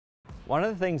One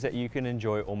of the things that you can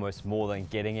enjoy almost more than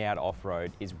getting out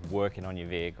off-road is working on your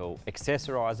vehicle,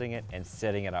 accessorising it and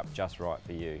setting it up just right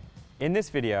for you. In this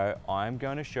video, I'm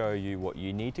going to show you what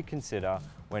you need to consider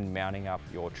when mounting up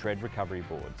your TRED recovery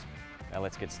boards. Now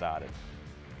let's get started.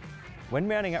 When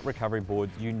mounting up recovery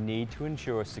boards, you need to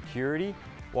ensure security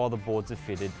while the boards are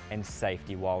fitted and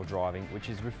safety while driving, which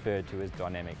is referred to as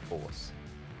dynamic force.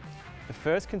 The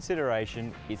first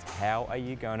consideration is how are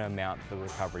you going to mount the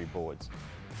recovery boards?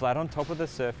 Flat on top of the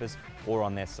surface or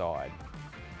on their side.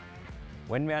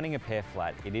 When mounting a pair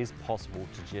flat, it is possible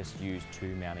to just use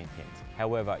two mounting pins.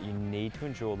 However, you need to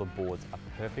ensure the boards are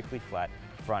perfectly flat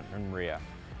front and rear.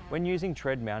 When using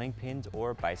TRED mounting pins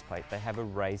or a base plate, they have a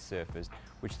raised surface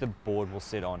which the board will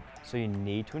sit on, so you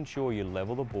need to ensure you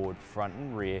level the board front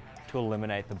and rear to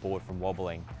eliminate the board from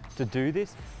wobbling. To do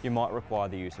this, you might require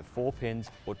the use of 4 pins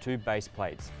or 2 base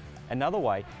plates. Another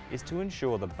way is to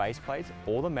ensure the base plates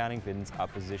or the mounting pins are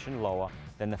positioned lower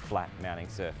than the flat mounting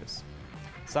surface.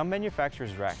 Some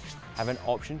manufacturers' racks have an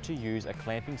option to use a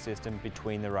clamping system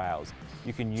between the rails.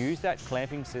 You can use that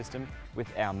clamping system with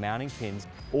our mounting pins,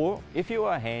 or if you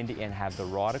are handy and have the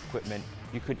right equipment,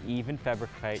 you could even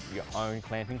fabricate your own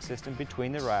clamping system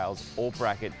between the rails or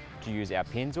bracket to use our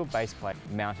pins or base plate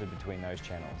mounted between those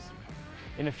channels.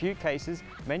 In a few cases,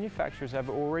 manufacturers have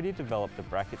already developed a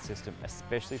bracket system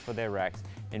especially for their racks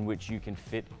in which you can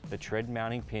fit the TRED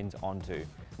mounting pins onto,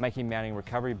 making mounting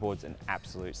recovery boards an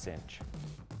absolute cinch.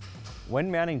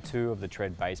 When mounting 2 of the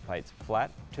TRED base plates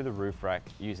flat to the roof rack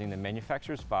using the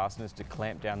manufacturer's fasteners to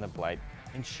clamp down the blade,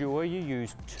 ensure you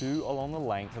use 2 along the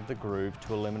length of the groove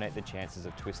to eliminate the chances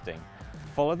of twisting.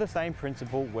 Follow the same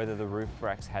principle whether the roof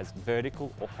rack has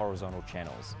vertical or horizontal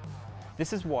channels.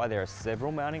 This is why there are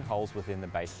several mounting holes within the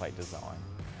base plate design.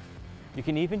 You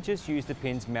can even just use the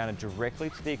pins mounted directly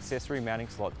to the accessory mounting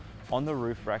slot on the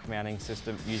roof rack mounting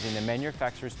system using the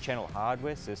manufacturer's channel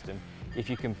hardware system if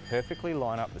you can perfectly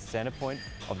line up the center point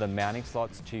of the mounting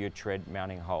slots to your TRED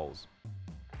mounting holes.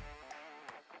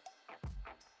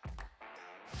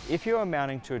 If you are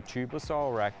mounting to a tubular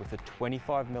style rack with a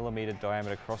 25mm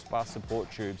diameter crossbar support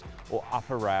tubes or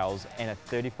upper rails and a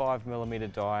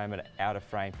 35mm diameter outer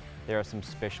frame, there are some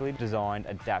specially designed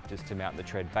adapters to mount the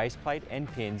TRED base plate and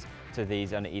pins to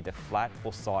these on either flat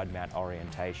or side mount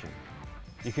orientation.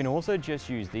 You can also just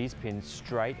use these pins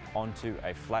straight onto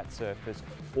a flat surface,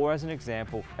 or as an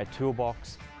example, a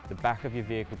toolbox, the back of your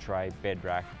vehicle tray, bed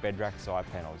rack side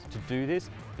panels. To do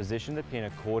this, position the pin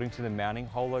according to the mounting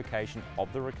hole location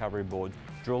of the recovery board,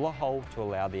 drill a hole to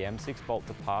allow the M6 bolt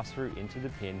to pass through into the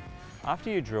pin.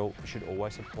 After you drill, you should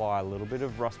always apply a little bit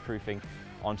of rust proofing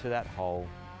onto that hole.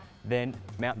 Then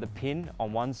mount the pin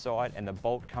on one side and the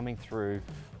bolt coming through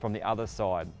from the other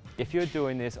side. If you're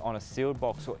doing this on a sealed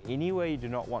box or anywhere you do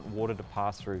not want water to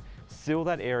pass through, seal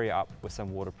that area up with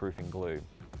some waterproofing glue.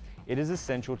 It is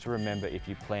essential to remember if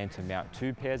you plan to mount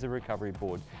 2 pairs of recovery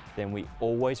board, then we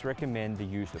always recommend the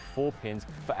use of 4 pins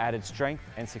for added strength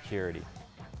and security.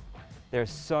 There are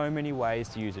so many ways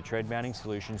to use a TRED mounting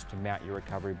solutions to mount your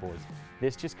recovery boards.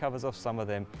 This just covers off some of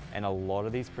them, and a lot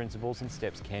of these principles and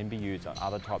steps can be used on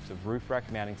other types of roof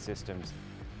rack mounting systems.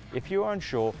 If you are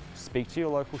unsure, speak to your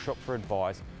local shop for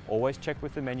advice. Always check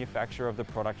with the manufacturer of the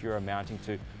product you are mounting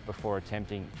to before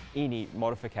attempting any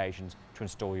modifications to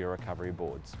install your recovery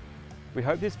boards. We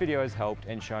hope this video has helped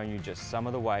and shown you just some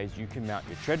of the ways you can mount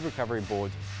your TRED recovery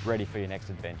boards ready for your next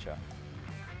adventure.